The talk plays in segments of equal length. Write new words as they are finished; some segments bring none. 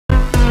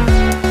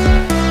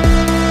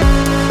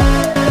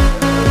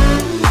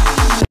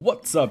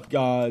What's up,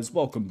 guys?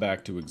 Welcome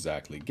back to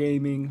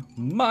ExZacklyGaming.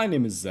 My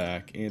name is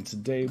Zach, and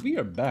today we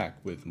are back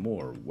with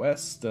more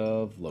West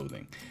of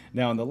Loathing.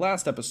 Now, in the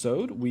last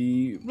episode,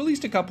 we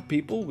released a couple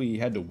people. We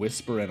had to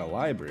whisper in a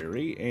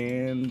library,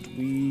 and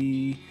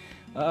we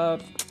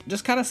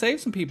just kind of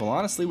saved some people.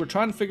 Honestly, we're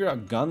trying to figure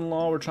out gun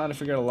law. We're trying to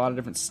figure out a lot of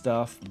different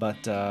stuff,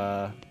 but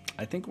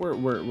I think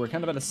we're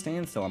kind of at a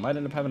standstill. I might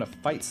end up having to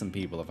fight some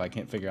people if I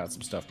can't figure out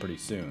some stuff pretty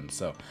soon.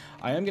 So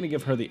I am going to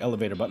give her the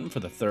elevator button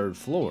for the 3rd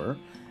floor,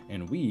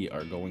 and we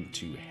are going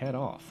to head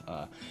off.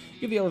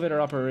 Give the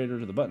elevator operator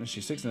to the button as she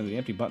sticks into the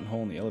empty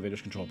buttonhole in the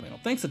elevator's control panel.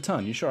 Thanks a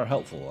ton. You sure are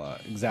helpful.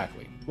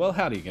 Exactly. Well,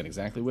 how do you get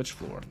exactly which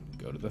floor?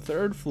 Go to the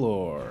 3rd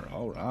floor.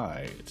 All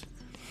right.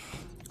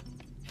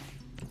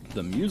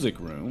 The music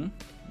room.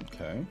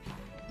 Okay.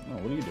 Oh,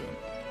 what are you doing?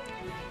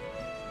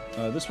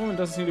 This woman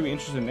doesn't seem to be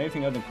interested in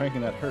anything other than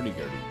cranking that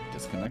hurdy-gurdy.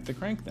 Disconnect the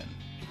crank, then.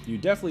 You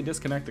definitely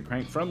disconnect the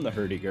crank from the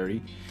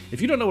hurdy-gurdy.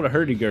 If you don't know what a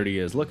hurdy-gurdy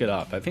is, look it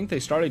up. I think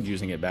they started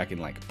using it back in,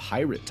 like,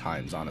 pirate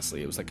times,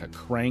 honestly. It was like a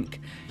crank.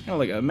 You know,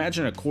 like,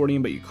 imagine an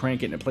accordion, but you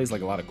crank it, and it plays,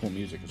 like, a lot of cool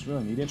music. It's a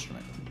really neat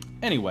instrument.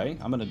 Anyway,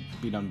 I'm going to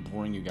be done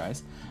boring you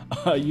guys.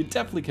 You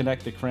definitely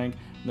connect the crank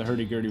from the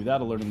hurdy-gurdy without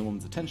alerting the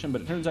woman's attention,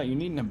 but it turns out you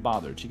needn't have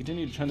bothered. She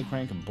continued to turn the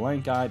crank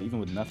blank-eyed, even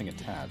with nothing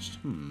attached.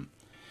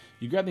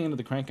 You grab the end of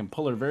the crank and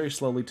pull her very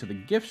slowly to the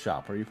gift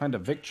shop, where you find a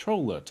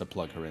Victrola to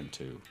plug her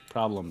into.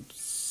 Problem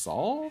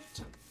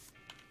solved?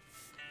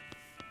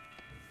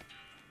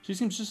 She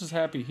seems just as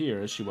happy here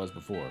as she was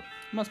before.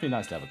 It must be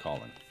nice to have a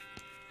calling.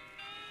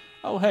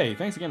 Oh hey,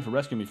 thanks again for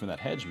rescuing me from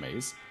that hedge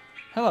maze.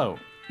 Hello.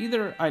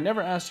 Either I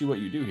never asked you what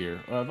you do here,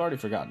 or I've already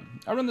forgotten.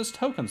 I run this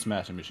token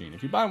smashing machine.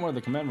 If you buy one of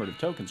the commemorative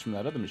tokens from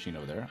that other machine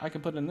over there, I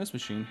can put it in this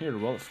machine here to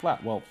roll it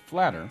flat, well,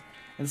 flatter,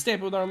 and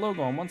stamp it with our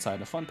logo on one side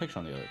and a fun picture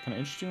on the other. Can I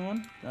interest you in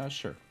one?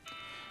 Sure.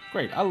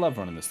 Great, I love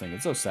running this thing.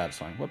 It's so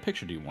satisfying. What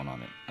picture do you want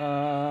on it?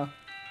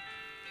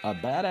 A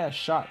badass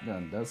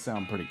shotgun does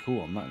sound pretty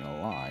cool, I'm not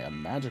gonna lie. A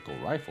magical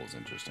rifle is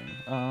interesting.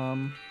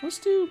 Let's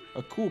do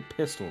a cool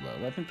pistol,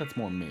 though. I think that's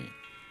more me.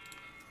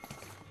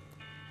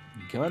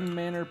 Gun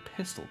Manor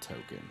pistol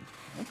token.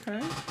 Okay,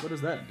 what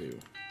does that do?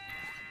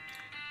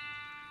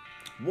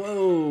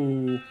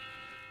 Whoa!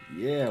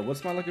 Yeah,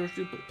 what's my lucky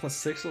do? Plus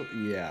 6?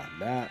 Yeah,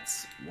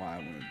 that's why I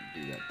wanted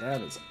to do that.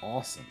 That is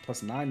awesome.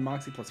 Plus 9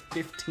 moxie, plus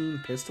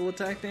 15 pistol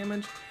attack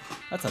damage?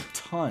 That's a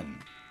ton.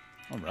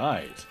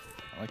 Alright,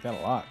 I like that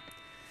a lot.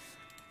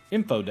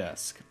 Info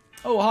desk.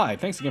 Oh, hi,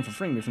 thanks again for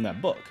freeing me from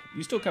that book.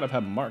 You still kind of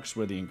have marks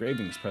where the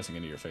engraving is pressing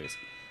into your face.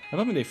 I'm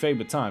hoping they fade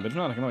with time, but if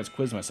not, I can always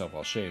quiz myself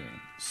while shaving.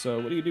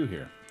 So, what do you do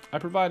here? I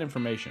provide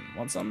information.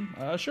 Want some?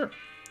 Sure.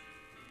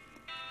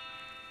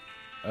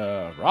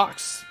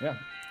 Rocks. Yeah.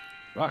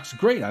 Rocks.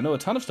 Great, I know a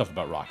ton of stuff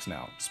about rocks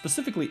now.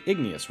 Specifically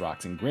igneous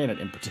rocks, and granite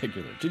in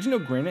particular. Did you know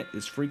granite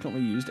is frequently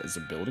used as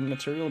a building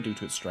material due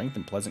to its strength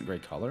and pleasant gray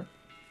color?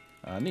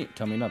 Neat.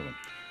 Tell me another one.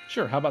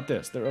 Sure, how about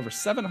this? There are over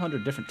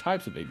 700 different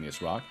types of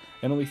igneous rock,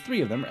 and only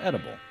 3 of them are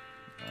edible.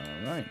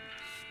 Alright.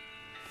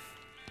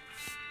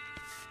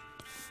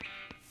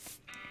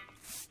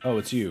 Oh,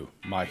 it's you,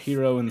 my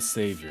hero and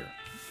savior.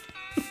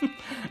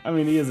 I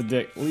mean, he is a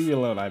dick. Leave me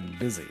alone, I'm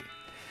busy.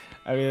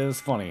 I mean,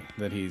 it's funny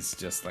that he's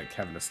just, like,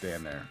 having to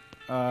stand there.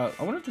 I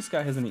wonder if this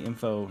guy has any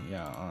info,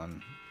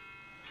 on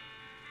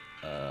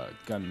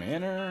Gun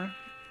Manor.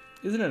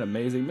 Isn't it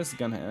amazing? Mrs.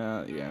 Gun,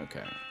 yeah,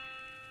 okay.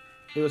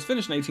 It was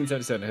finished in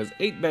 1877. It has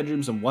 8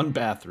 bedrooms and 1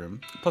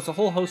 bathroom, plus a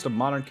whole host of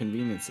modern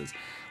conveniences,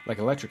 like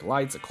electric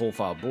lights, a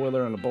coal-fired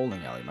boiler, and a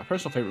bowling alley. My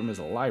personal favorite room is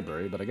a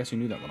library, but I guess you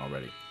knew that one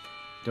already.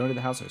 Donated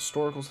the house to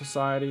Historical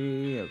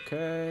Society,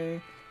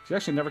 okay. She's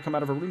actually never come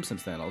out of her room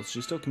since then, although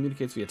she still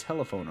communicates via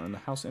telephone or in the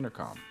house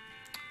intercom.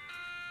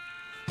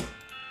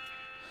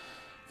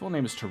 Full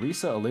name is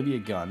Teresa Olivia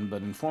Gunn,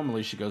 but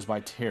informally she goes by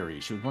Terry.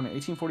 She was born in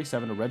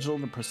 1847 to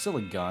Reginald and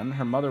Priscilla Gunn.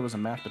 Her mother was a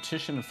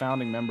mathematician and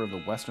founding member of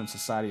the Western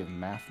Society of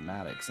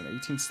Mathematics. In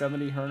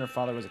 1870, her and her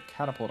father was a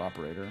catapult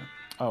operator.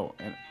 Oh,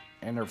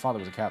 and her father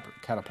was a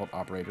catapult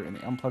operator in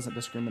the unpleasant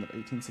disagreement of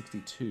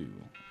 1862.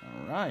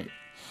 All right.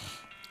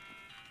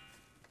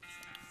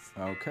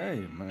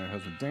 Okay, my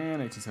husband Dan,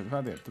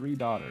 1875, they had 3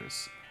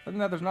 daughters. Other than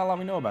that, there's not a lot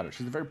we know about her.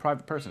 She's a very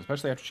private person,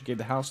 especially after she gave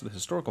the house to the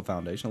Historical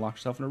Foundation and locked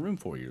herself in a room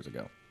 4 years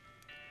ago.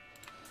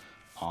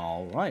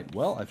 Alright,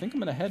 well, I think I'm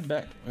going to head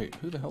back. Wait,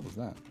 who the hell was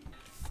that?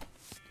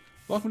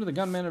 Welcome to the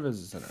Gun Manor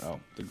Visitor Center. Oh,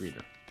 the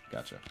greeter.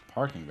 Gotcha.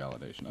 Parking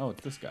validation. Oh,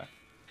 it's this guy.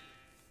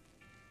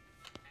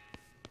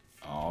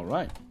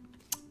 Alright.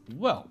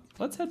 Well,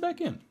 let's head back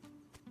in.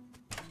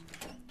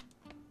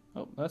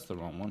 Oh, that's the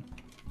wrong one.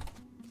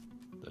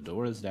 The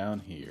door is down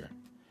here.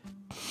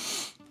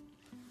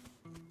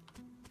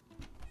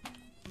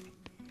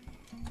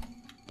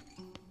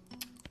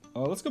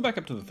 Let's go back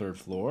up to the 3rd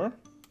floor.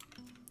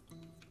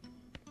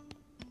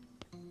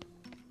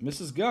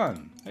 Mrs.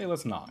 Gunn. Hey,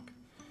 let's knock.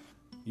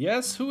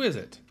 Yes, who is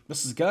it?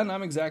 Mrs. Gunn,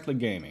 I'm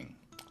ExZacklyGaming.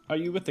 Are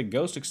you with the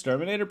Ghost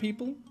Exterminator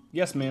people?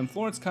 Yes, ma'am.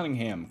 Florence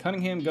Cunningham.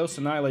 Cunningham Ghost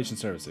Annihilation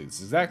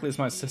Services. Exactly as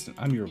my assistant.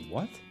 I'm your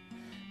what?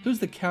 Who's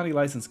the county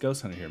licensed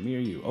ghost hunter here, me or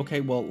you?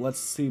 Okay, well, let's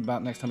see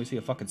about next time we see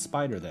a fucking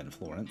spider then,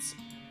 Florence.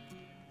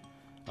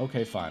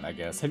 Okay, fine, I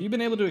guess. Have you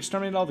been able to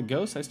exterminate all the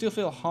ghosts? I still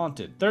feel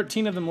haunted.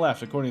 13 of them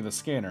left, according to the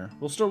scanner.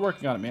 We're still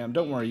working on it, ma'am.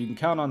 Don't worry, you can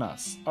count on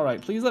us.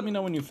 Alright, please let me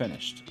know when you've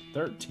finished.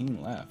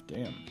 13 left,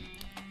 damn.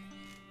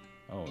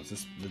 Oh,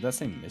 did that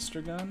say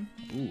Mr. Gun?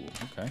 Ooh,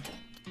 okay.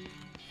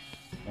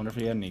 Wonder if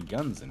he had any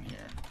guns in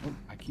here. Oh,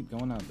 I keep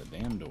going out the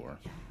damn door.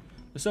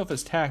 The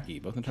sofa's tacky,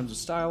 both in terms of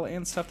style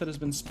and stuff that has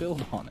been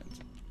spilled on it.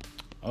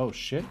 Oh,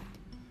 shit.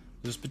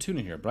 There's a spittoon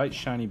in here. Bright,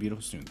 shiny,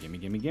 beautiful spoon. Gimme,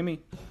 gimme, gimme.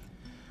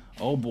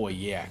 Oh boy,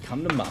 yeah,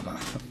 come to mama.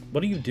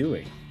 What are you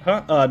doing?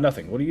 Huh?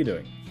 Nothing. What are you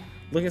doing?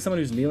 Look at someone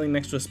who's kneeling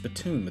next to a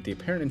spittoon with the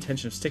apparent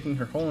intention of sticking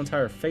her whole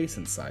entire face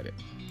inside it.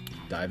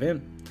 Dive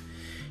in.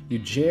 You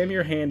jam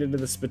your hand into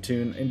the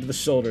spittoon, into the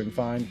shoulder, and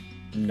find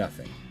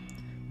nothing.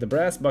 The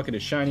brass bucket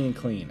is shiny and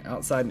clean,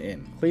 outside and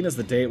in. Clean as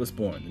the day it was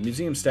born. The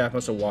museum staff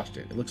must have washed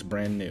it. It looks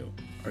brand new.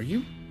 Are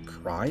you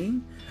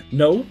crying?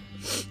 No.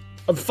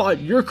 I'm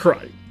fine. You're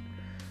crying.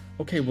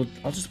 Okay, well,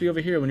 I'll just be over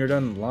here when you're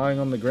done lying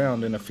on the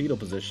ground in a fetal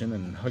position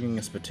and hugging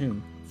a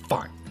spittoon.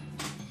 Fine.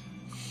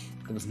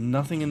 There was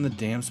nothing in the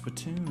damn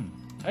spittoon.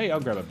 Hey, I'll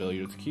grab a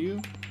billiards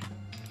cue.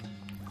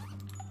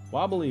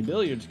 Wobbly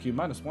billiards cue,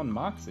 -1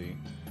 moxie.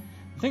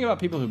 The thing about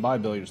people who buy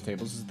billiards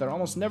tables is that they're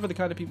almost never the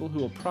kind of people who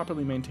will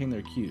properly maintain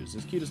their cues.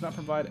 This cue does not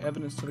provide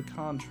evidence to the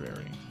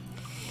contrary.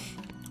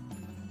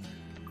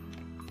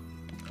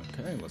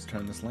 Okay, let's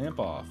turn this lamp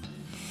off.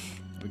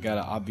 We got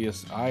an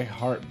obvious I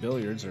heart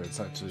billiards, or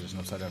it's actually just an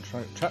upside down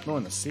trapdoor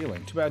in the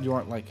ceiling. Too bad you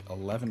aren't like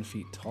 11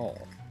 feet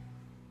tall.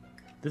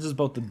 This is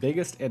both the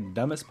biggest and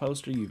dumbest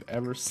poster you've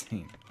ever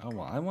seen. Oh,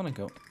 well, I want to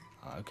go.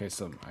 Okay,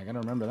 so I gotta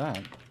remember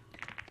that.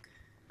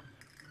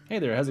 Hey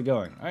there, how's it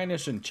going? I ain't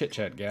interested in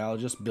chit-chat, gal,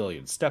 just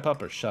billiards. Step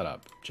up or shut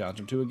up. Challenge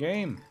him to a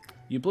game.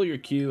 You pull your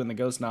cue, and the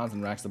ghost nods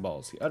and racks the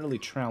balls. He utterly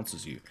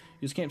trounces you.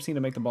 You just can't seem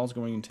to make the balls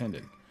go where you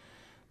intended.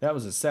 That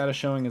was as sad a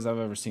showing as I've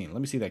ever seen. Let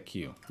me see that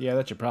cue. Yeah,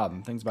 that's your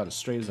problem. Thing's about as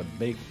straight as a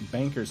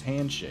banker's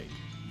handshake.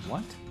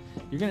 What?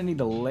 You're gonna need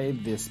to lay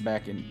this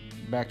back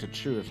to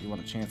true if you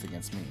want a chance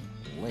against me.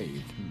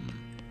 Lathe.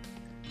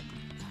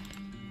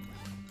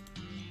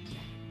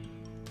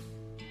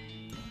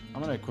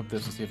 I'm gonna equip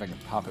this to see if I can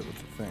pop it with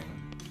the thing.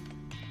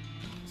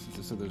 Since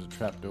it said there's a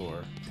trap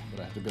door, but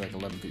I have to be like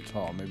 11 feet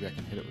tall. Maybe I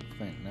can hit it with the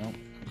thing. No?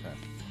 Okay.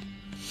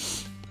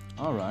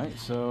 Alright,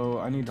 so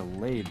I need to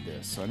lathe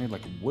this, so I need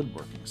like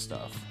woodworking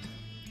stuff.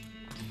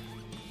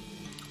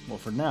 Well,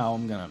 for now,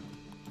 I'm gonna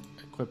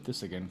equip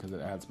this again because it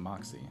adds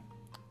moxie.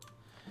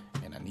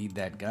 And I need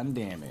that gun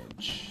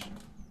damage.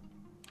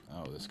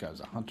 Oh, this guy's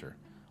a hunter.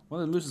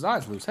 One of the moose's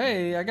eyes loose.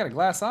 Hey, I got a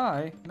glass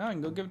eye. Now I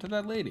can go give it to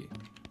that lady.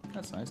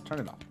 That's nice. Turn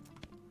it off.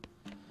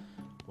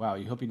 Wow,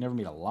 you hope you never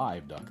meet a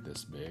live duck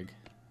this big.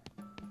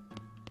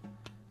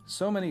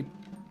 So many...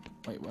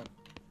 Wait, what?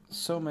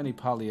 So many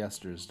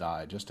polyesters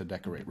die just to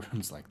decorate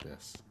rooms like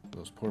this.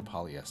 Those poor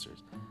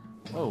polyesters.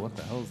 Whoa, what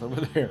the hell is over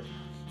there?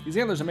 These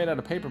antlers are made out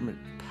of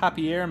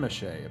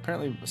papier-mâché.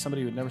 Apparently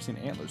somebody who had never seen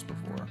antlers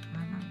before.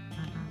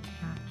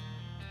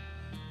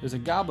 There's a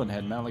goblin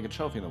head mounted like a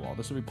trophy on the wall.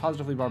 This would be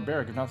positively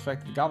barbaric if not the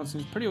fact that the goblin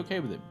seems pretty okay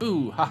with it.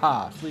 Boo!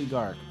 Haha!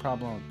 Fleagark.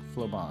 Problem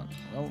Flobon.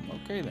 Well,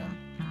 okay then.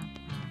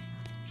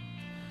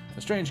 A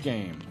strange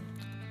game.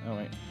 Oh,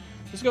 wait.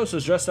 This ghost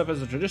is dressed up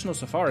as a traditional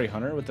safari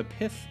hunter with a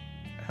pith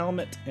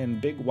helmet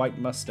and big white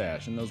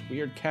mustache and those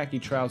weird khaki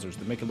trousers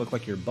that make it look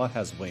like your butt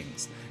has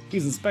wings.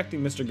 He's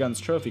inspecting Mr. Gunn's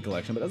trophy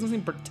collection, but doesn't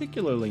seem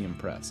particularly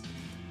impressed.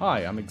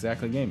 Hi, I'm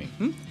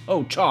ExZacklyGaming.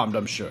 Oh, charmed,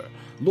 I'm sure.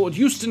 Lord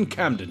Houston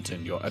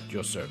Camdenton, you're at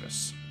your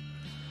service.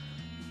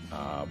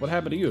 What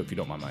happened to you, if you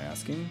don't mind my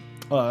asking?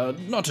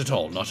 Not at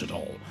all, not at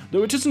all.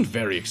 Though it isn't a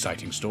very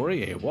exciting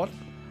story, eh, what?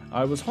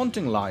 I was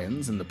hunting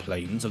lions in the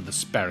plains of the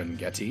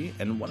Sparangeti,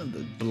 and one of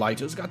the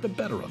blighters got the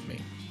better of me.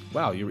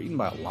 Wow, you were eaten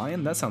by a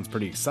lion? That sounds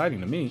pretty exciting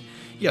to me.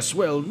 Yes,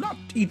 well, not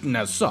eaten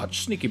as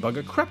such. Sneaky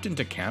bugger crept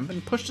into camp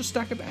and pushed a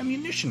stack of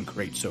ammunition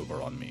crates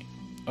over on me.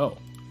 Oh,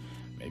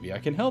 maybe I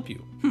can help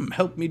you.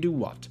 Help me do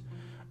what?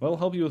 Well,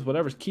 help you with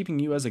whatever's keeping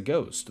you as a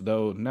ghost,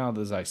 though now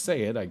as I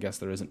say it, I guess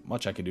there isn't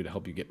much I can do to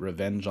help you get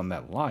revenge on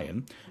that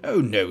lion.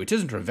 Oh no, it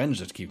isn't revenge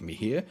that's keeping me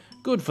here.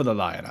 Good for the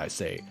lion, I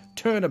say.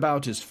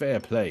 Turnabout is fair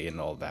play and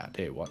all that,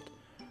 eh, what?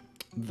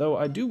 Though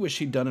I do wish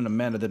he'd done in a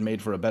manner that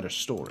made for a better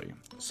story.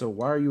 So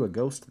why are you a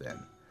ghost then?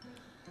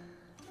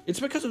 It's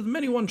because of the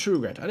many one true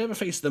regret. I never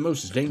faced the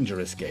most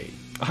dangerous game.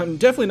 I'm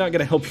definitely not going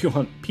to help you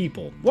hunt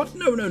people. What?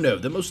 No, no, no.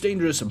 The most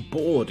dangerous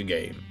board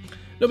game.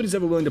 Nobody's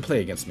ever willing to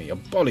play against me. A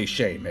bally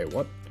shame, eh,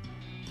 what?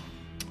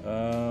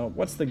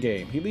 What's the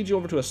game? He leads you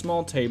over to a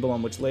small table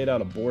on which laid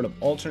out a board of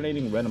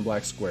alternating red and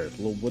black squares, a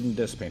little wooden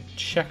disc paint.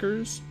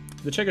 Checkers?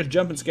 The checkers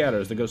jump and scatter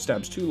as the ghost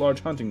stabs two large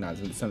hunting knives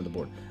in the center of the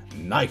board.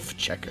 Knife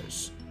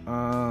checkers.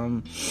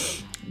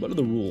 What are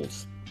the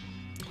rules?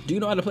 Do you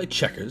know how to play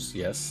checkers?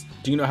 Yes.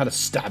 Do you know how to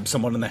stab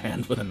someone in the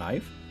hand with a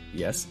knife?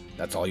 Yes.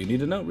 That's all you need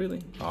to know,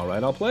 really?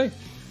 Alright, I'll play.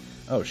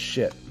 Oh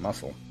shit,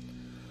 muscle.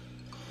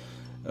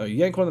 You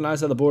yank one of the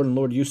knives out of the board and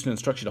Lord Houston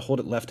instructs you to hold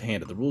it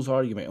left-handed. The rules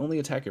are you may only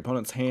attack your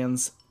opponent's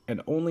hands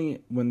and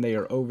only when they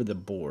are over the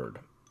board.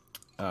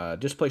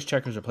 Displaced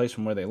checkers are placed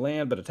from where they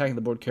land, but attacking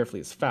the board carefully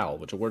is foul,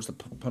 which awards the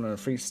opponent a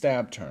free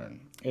stab turn.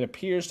 It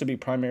appears to be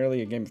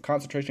primarily a game of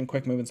concentration,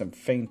 quick movements, and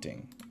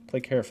feinting.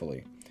 Play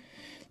carefully.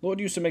 Lord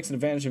Houston makes an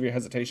advantage of your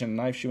hesitation and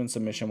knifes you in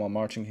submission while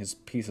marching his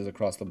pieces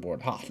across the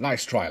board. Ha,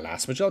 nice try,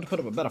 lass, but you'll have to put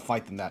up a better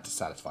fight than that to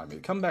satisfy me.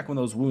 Come back when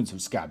those wounds have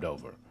scabbed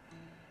over.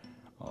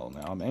 Oh,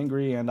 now I'm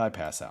angry and I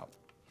pass out.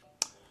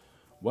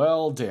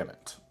 Well, damn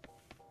it.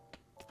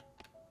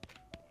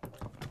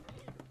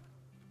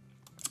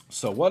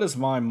 So what is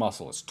my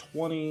muscle? It's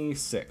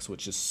 26,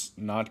 which is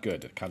not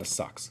good. It kind of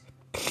sucks.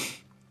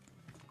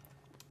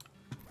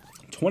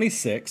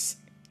 26.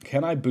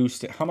 Can I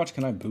boost it? How much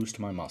can I boost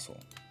my muscle?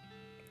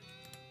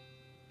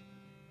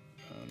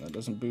 That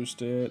doesn't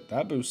boost it.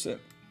 That boosts it.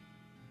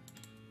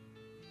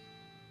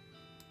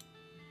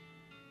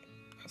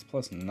 That's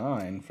plus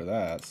 9 for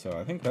that, so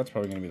I think that's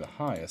probably going to be the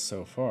highest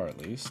so far, at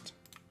least.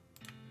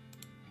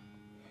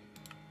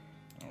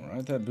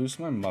 Alright, that boosts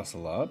my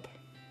muscle up.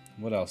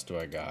 What else do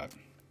I got?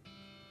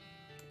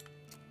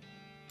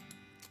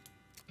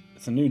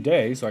 It's a new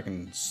day, so I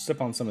can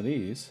sip on some of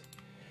these.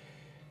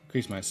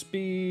 Increase my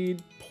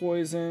speed,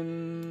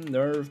 poison,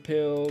 nerve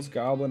pills,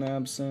 goblin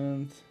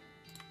absinthe.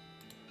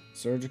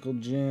 Surgical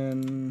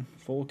gin,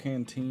 full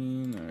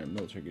canteen, alright,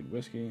 military good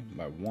whiskey.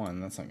 By 1,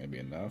 that's not going to be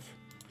enough.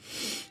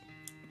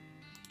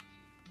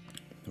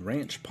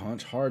 Ranch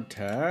punch,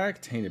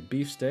 hardtack, tainted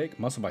beefsteak,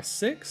 muscle by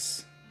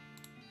 6.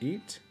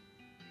 Eat.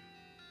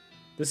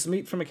 This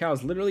meat from a cow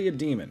is literally a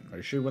demon. Are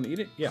you sure you want to eat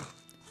it? Yeah.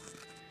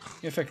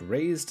 In effect,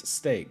 raised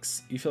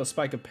steaks. You feel a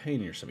spike of pain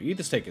in your stomach. You eat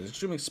the steak. It's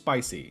extremely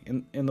spicy.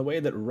 In the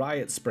way that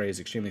riot spray is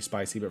extremely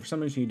spicy, but for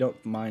some reason you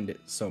don't mind it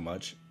so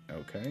much.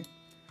 Okay.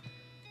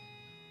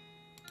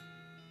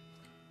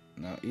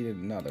 Now eat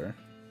another.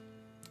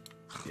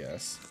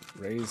 Yes,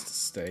 raised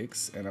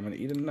steaks, and I'm going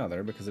to eat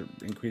another because it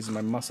increases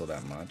my muscle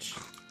that much.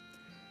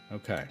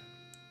 Okay.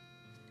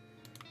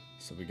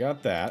 So we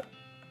got that.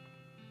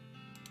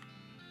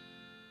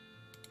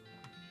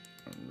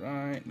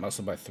 Alright,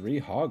 muscle by 3,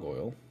 hog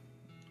oil.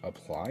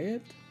 Apply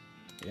it?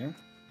 Yeah,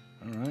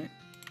 alright.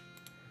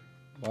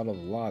 Bottle of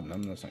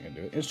laudanum, that's not going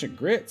to do it. Instant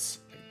grits.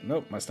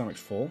 Nope, my stomach's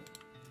full.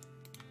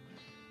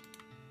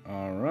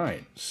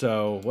 Alright,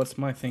 so what's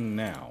my thing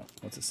now?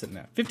 What's it sitting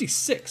at?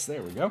 56,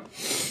 there we go.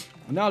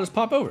 And now I'll just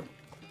pop over.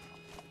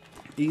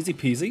 Easy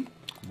peasy,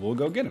 we'll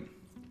go get him.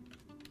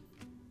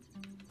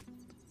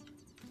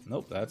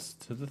 Nope, that's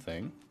to the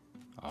thing.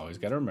 Always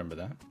gotta remember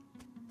that.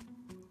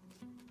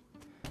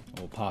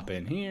 We'll pop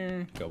in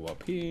here, go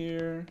up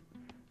here,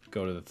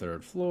 go to the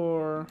 3rd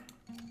floor,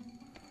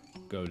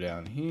 go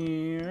down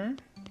here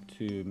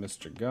to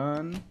Mr.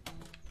 Gunn.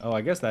 Oh,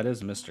 I guess that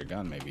is Mr.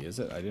 Gunn maybe, is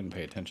it? I didn't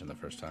pay attention the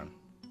first time.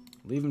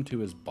 Leave him to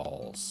his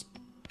balls.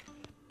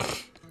 I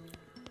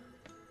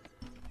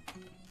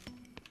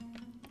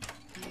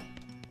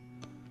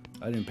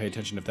didn't pay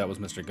attention if that was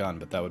Mr. Gunn,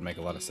 but that would make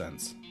a lot of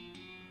sense.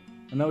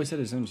 I know he said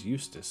his name's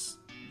Eustace.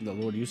 The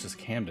Lord Eustace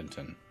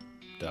Camdenton.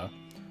 Duh.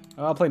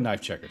 I'll play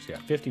knife checkers. Yeah,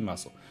 50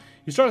 muscle.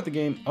 You start at the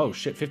game... Oh,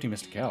 shit, 50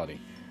 mysticality.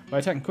 By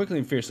attacking quickly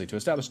and fiercely to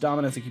establish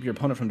dominance and keep your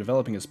opponent from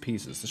developing his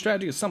pieces. The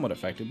strategy is somewhat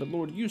effective, but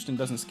Lord Eustace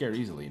doesn't scare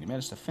easily, and he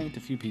managed to feint a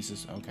few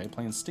pieces. Okay,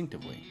 play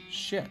instinctively.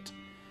 Shit.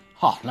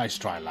 Ha, nice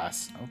try,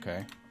 lass.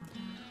 Okay.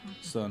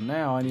 So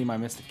now I need my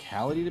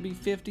mysticality to be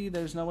 50.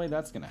 There's no way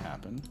that's going to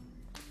happen.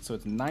 So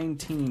it's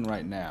 19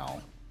 right now.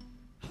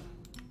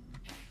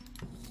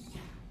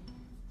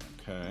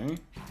 Okay.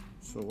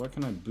 So what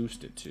can I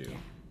boost it to?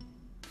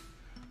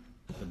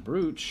 The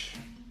brooch.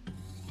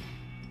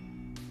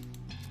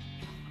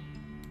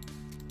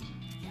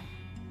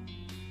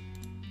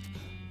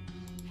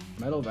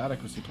 Medal of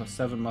Adequacy plus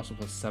 7 muscle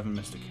plus 7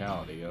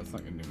 mysticality. That's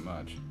not going to do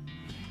much.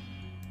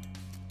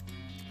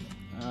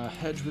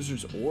 Hedge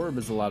Wizard's Orb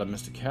is a lot of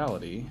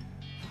mysticality,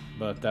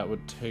 but that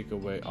would take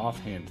away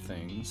offhand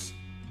things.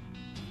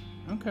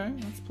 Okay,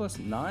 that's plus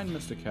 9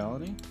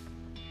 mysticality.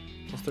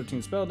 Plus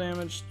 13 spell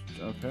damage.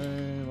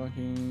 Okay,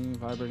 lucky.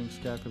 Vibrating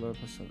scapula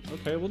plus 7.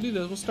 Okay, we'll do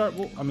this. We'll start.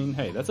 I mean,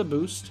 hey, that's a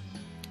boost.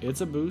 It's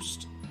a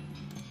boost.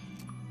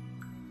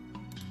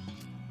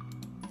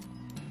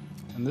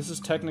 And this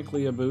is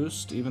technically a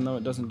boost, even though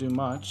it doesn't do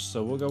much,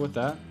 so we'll go with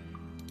that.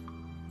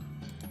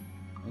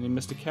 Any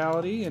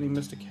mysticality? Any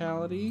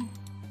mysticality?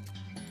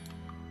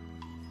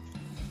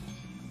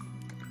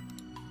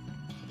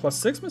 Plus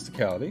 6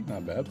 mysticality,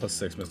 not bad. Plus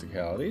 6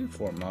 mysticality,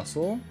 4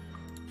 muscle,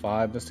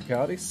 5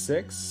 mysticality,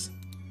 6,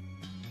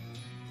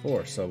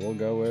 4. So we'll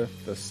go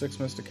with the 6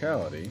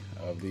 mysticality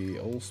of the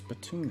old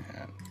spittoon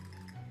hat.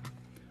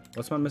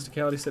 What's my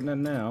mysticality sitting at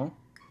now?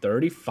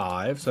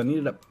 35, so I need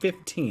it up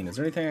 15. Is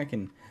there anything I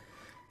can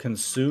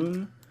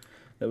consume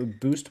that would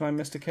boost my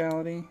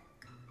mysticality?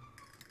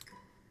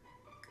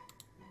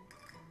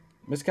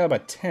 Mysticality by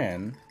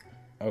 10.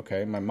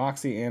 Okay, my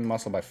moxie and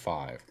muscle by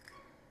 5.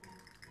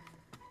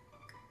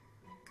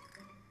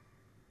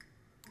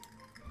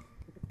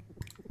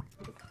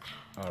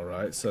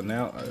 Alright, so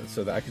now,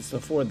 so that I can still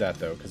afford that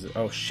though, because,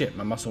 oh shit,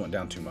 my muscle went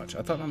down too much.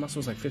 I thought my muscle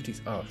was like 50,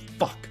 oh,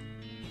 fuck.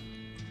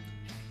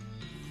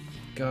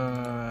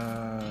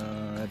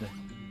 God.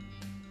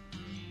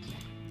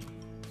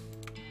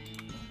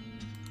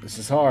 This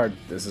is hard.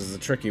 This is a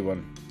tricky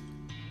one.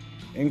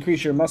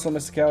 Increase your muscle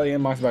mysticality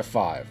and moxie by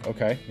 5.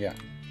 Okay, yeah.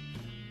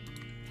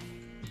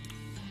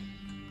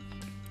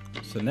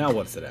 So now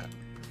what's it at?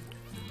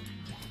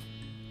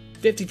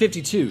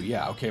 50-52.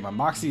 Yeah, okay, my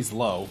moxie's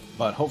low,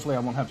 but hopefully I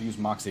won't have to use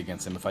moxie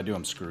against him. If I do,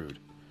 I'm screwed.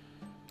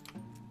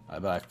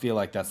 But I feel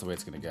like that's the way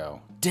it's going to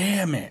go.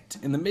 Damn it!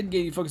 In the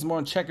mid-game, you focus more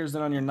on checkers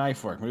than on your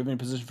knife work. Moving in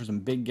position for some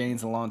big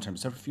gains in the long term.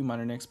 Except for a few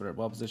minor nicks, but are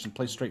well positioned.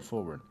 Play straight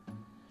forward.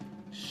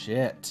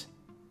 Shit.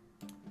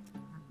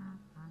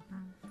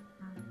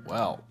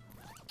 Well,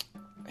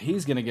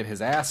 he's going to get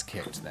his ass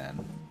kicked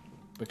then.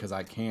 Because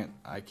I can't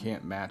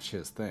match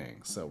his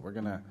thing. So we're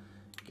going to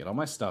get all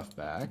my stuff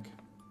back.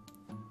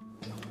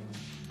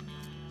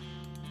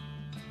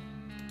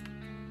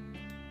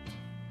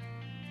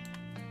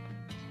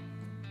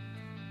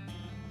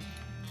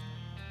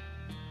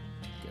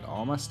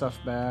 All my stuff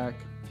back.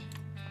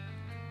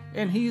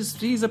 And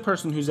he's a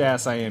person whose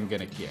ass I am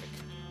gonna kick.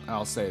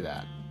 I'll say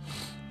that.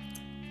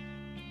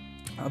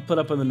 I'll put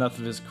up with enough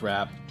of his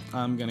crap.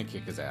 I'm gonna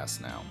kick his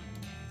ass now.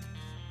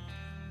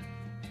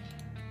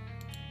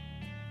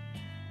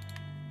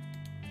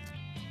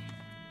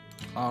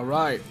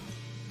 Alright.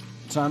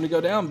 Time to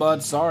go down,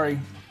 bud. Sorry.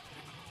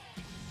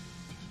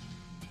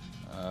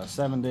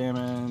 7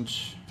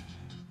 damage.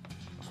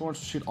 Force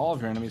to shoot all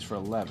of your enemies for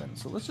 11.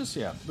 So let's just,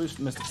 yeah, boost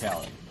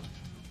mysticality.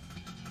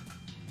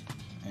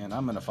 And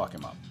I'm gonna fuck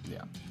him up.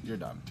 Yeah, you're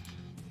done.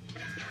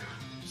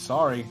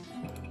 Sorry.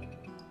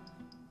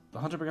 The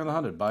hunter began the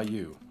hunted by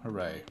you.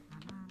 Hooray.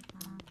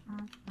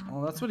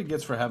 Well, that's what he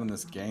gets for having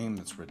this game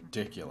that's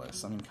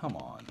ridiculous. I mean, come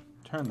on.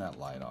 Turn that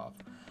light off.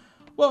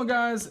 Well,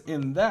 guys,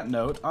 in that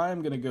note,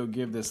 I'm gonna go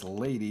give this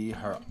lady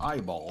her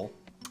eyeball.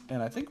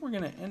 And I think we're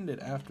gonna end it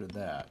after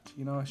that.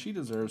 You know, she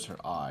deserves her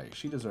eye.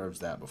 She deserves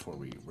that before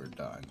we're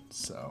done.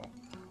 So,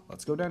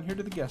 let's go down here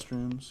to the guest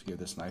rooms. Give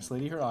this nice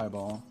lady her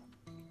eyeball.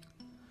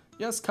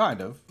 Yes, kind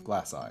of.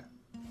 Glass eye.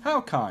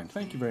 How kind.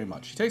 Thank you very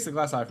much. She takes the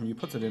glass eye from you,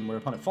 puts it in,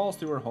 whereupon it falls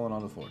through her hole and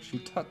on the floor. She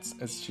tuts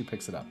as she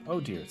picks it up.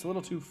 Oh dear, it's a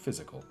little too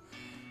physical.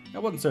 I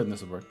wasn't certain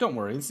this would work. Don't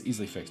worry, it's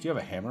easily fixed. Do you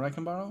have a hammer I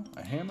can borrow?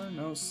 A hammer?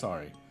 No,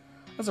 sorry.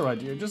 That's alright,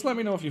 dear. Just let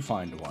me know if you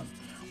find one.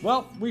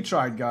 Well, we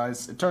tried,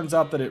 guys. It turns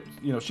out that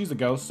she's a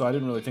ghost, so I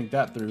didn't really think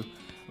that through.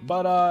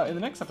 But in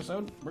the next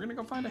episode, we're gonna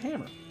go find a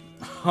hammer.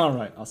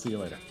 Alright, I'll see you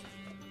later.